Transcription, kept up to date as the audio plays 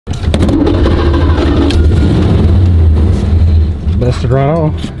Dusted right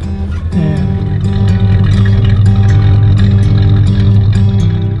off. Yeah.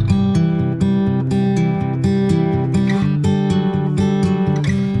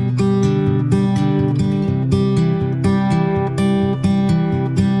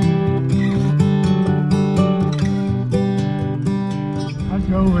 I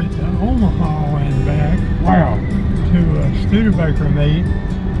drove it to Omaha and back. Wow. To a Studebaker meet,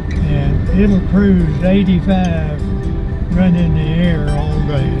 and it'll cruise 85, run in the air all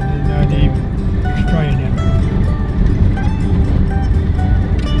day, and not even restrain it.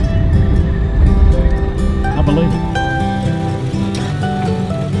 I believe it.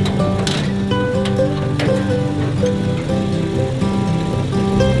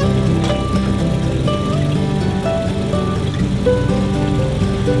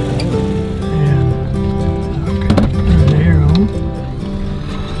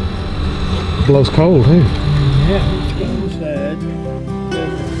 Blows cold, hey? Yeah, it's got inside.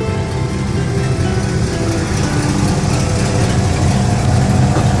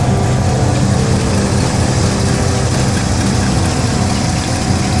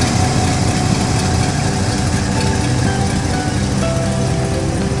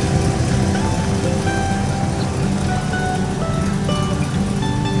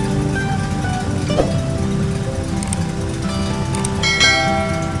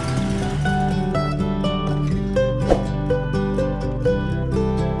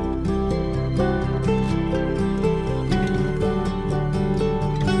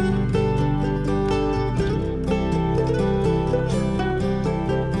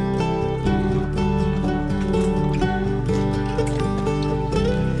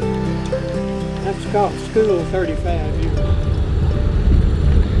 That's called School 35 years.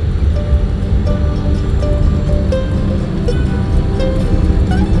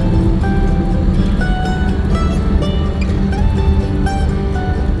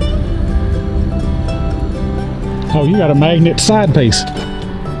 Oh, you got a magnet side piece.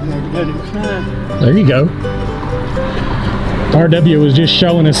 There you go. RW was just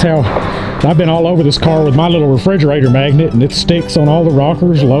showing us how I've been all over this car with my little refrigerator magnet, and it sticks on all the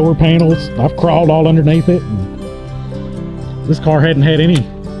rockers, lower panels. I've crawled all underneath it. This car hadn't had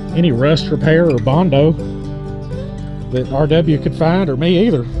any rust repair or Bondo that RW could find, or me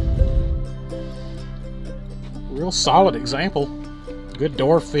either. Real solid example. Good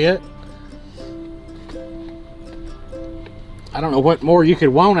door fit. I don't know what more you could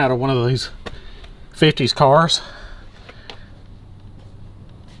want out of one of these 50s cars.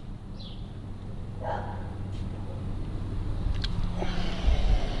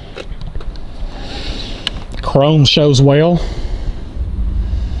 Chrome shows well.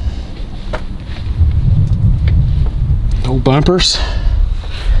 No bumpers.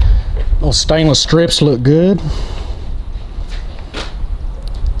 Those stainless strips look good.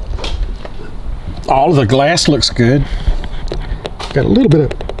 All of the glass looks good. Got a little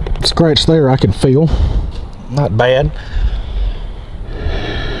bit of scratch there I can feel. Not bad.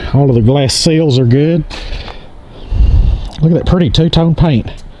 All of the glass seals are good. Look at that pretty two-tone paint.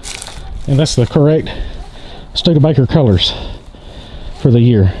 And that's the correct Studebaker colors for the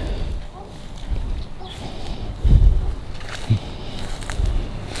year.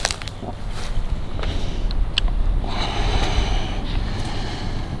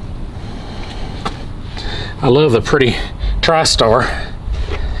 I love the pretty TriStar.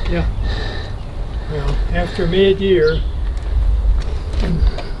 Yeah. Well, after mid-year,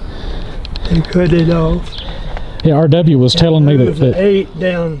 they cut it off. Yeah, RW was telling me that, 8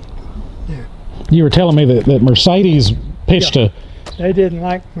 down there. You were telling me that Mercedes pitched a... They didn't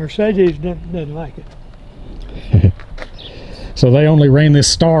like, Mercedes didn't like it. So they only ran this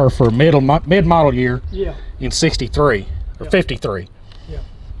Star for mid-model year, yeah, in 63 or 53. Yeah.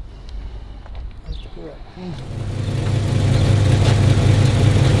 That's correct.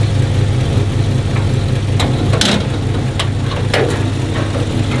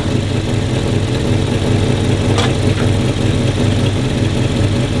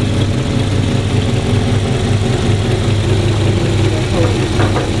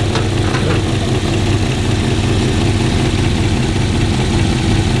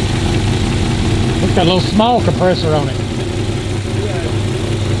 It's got a little small compressor on it.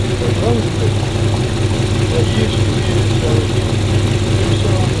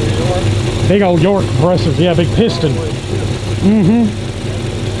 Big old York compressors, yeah, big piston. Mm-hmm.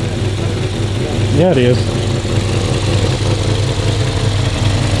 Yeah, it is.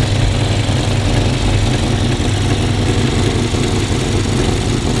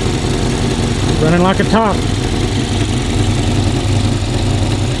 Running like a top.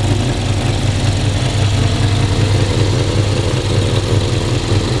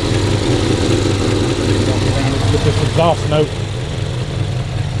 exhaust note.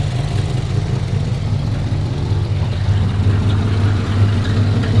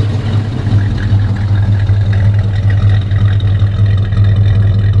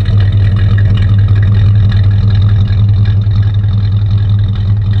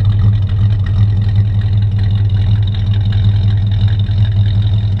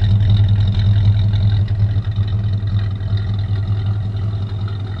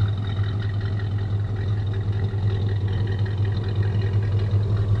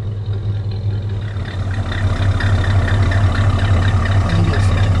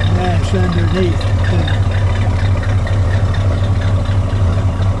 Underneath.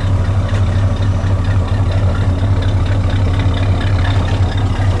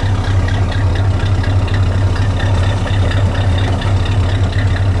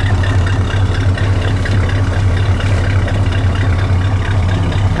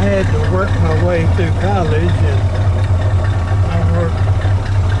 I had to work my way through college, and I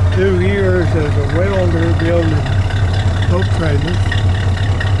worked 2 years as a welder building boat trailers.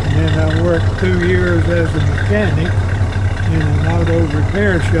 And then I worked 2 years as a mechanic in an auto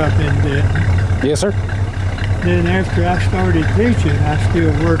repair shop in Denton. Yes, sir. Then after I started teaching, I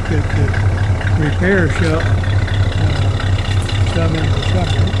still worked at the repair shop some in the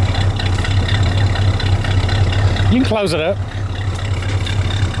summer. You can close it up.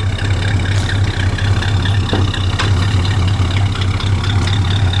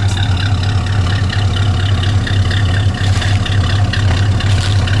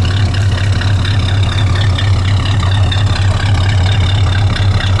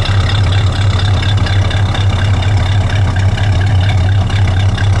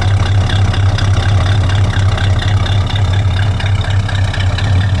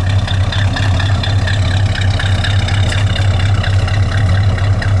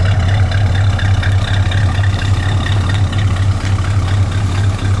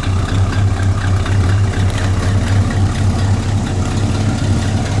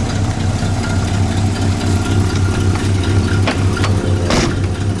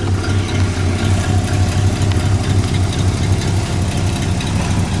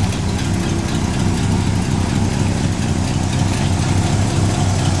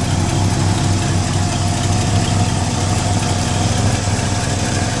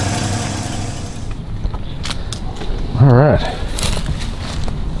 All right.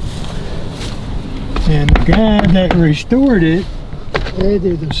 And the guy that restored it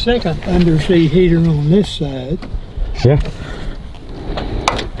added a second undersea heater on this side. Yeah.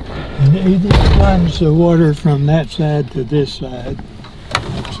 And it runs the water from that side to this side.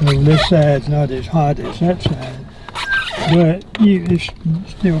 So this side's not as hot as that side. But it's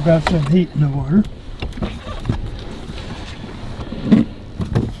still got some heat in the water.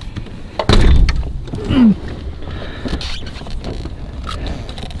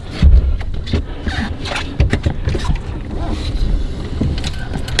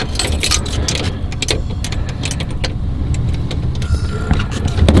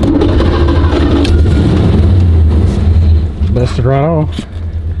 Busted right off.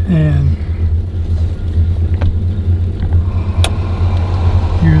 And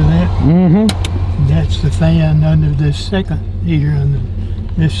hear that? Mm-hmm. That's the fan under this second heater under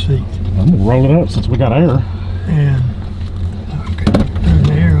this seat. I'm gonna roll it up since we got air. And okay, turn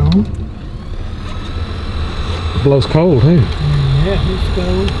the air on. It blows cold too. And yeah, it's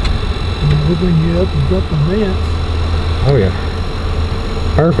cold. And open you up and drop the vents. Oh yeah.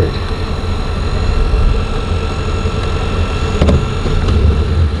 Perfect.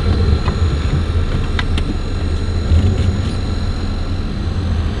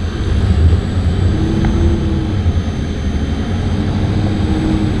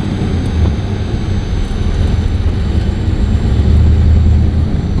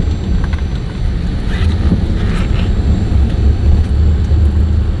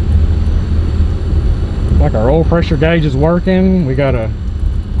 Like our oil pressure gauge is working. We got a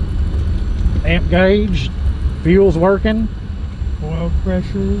amp gauge, fuel's working, Oil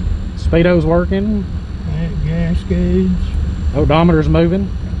pressure, speedo's working, and gas gauge. odometer's moving.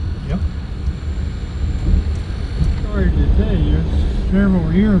 Yep. Sorry to tell you,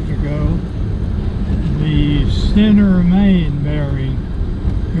 several years ago, the center main bearing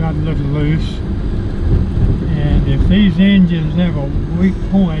got a little loose. And if these engines have a weak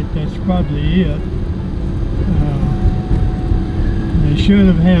point, that's probably it. They should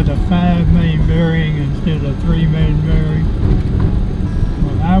have had a 5 main bearing instead of 3 main bearing.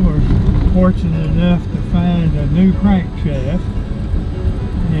 Well, I was fortunate enough to find a new crankshaft,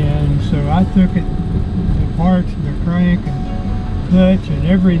 and so I took it, the parts, the crank and clutch and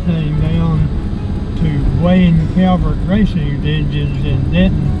everything down to Wayne Calvert Racing engines in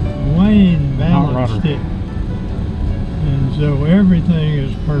Denton. Wayne balanced it. And so everything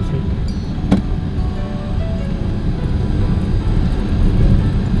is perfect.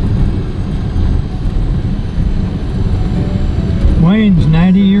 Wayne's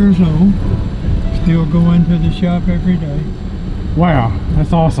 90 years old, still going to the shop every day. Wow,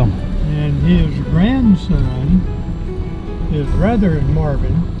 that's awesome. And his grandson, his brother is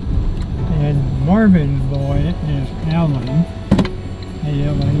Marvin, and Marvin's boy is Alan,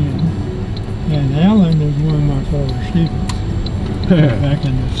 A-L-A-N. And Alan is one of my former students back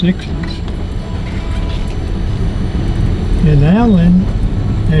in the 60s. And Alan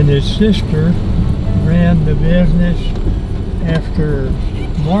and his sister ran the business after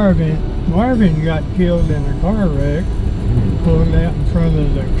Marvin got killed in a car wreck, pulled out in front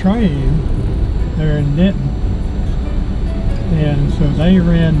of the train there in Denton. And so they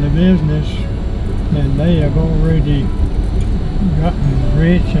ran the business, and they have already gotten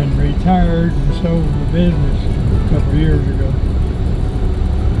rich and retired and sold the business a couple of years ago.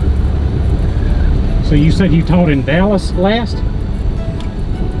 So you said you taught in Dallas last?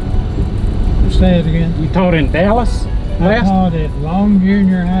 Say it again. You taught in Dallas last? I taught at Long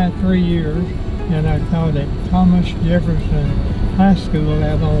Junior High 3 years, and I taught at Thomas Jefferson High School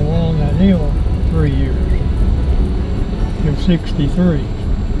out on Walnut Hill 3 years. Till 63.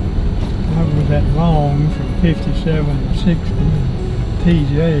 I was at Long from 57 to 60,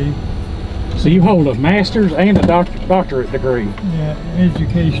 TJ. So you hold a master's and a doctorate degree? Yeah,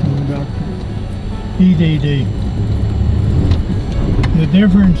 educational doctorate, EDD. The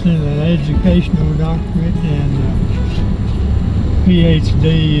difference in an educational doctorate and a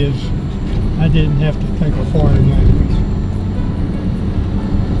PhD is I didn't have to take a foreign language.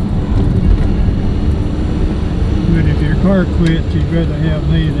 But if your car quits, you'd rather have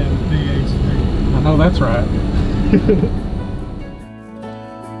me than a PhD. I know that's right.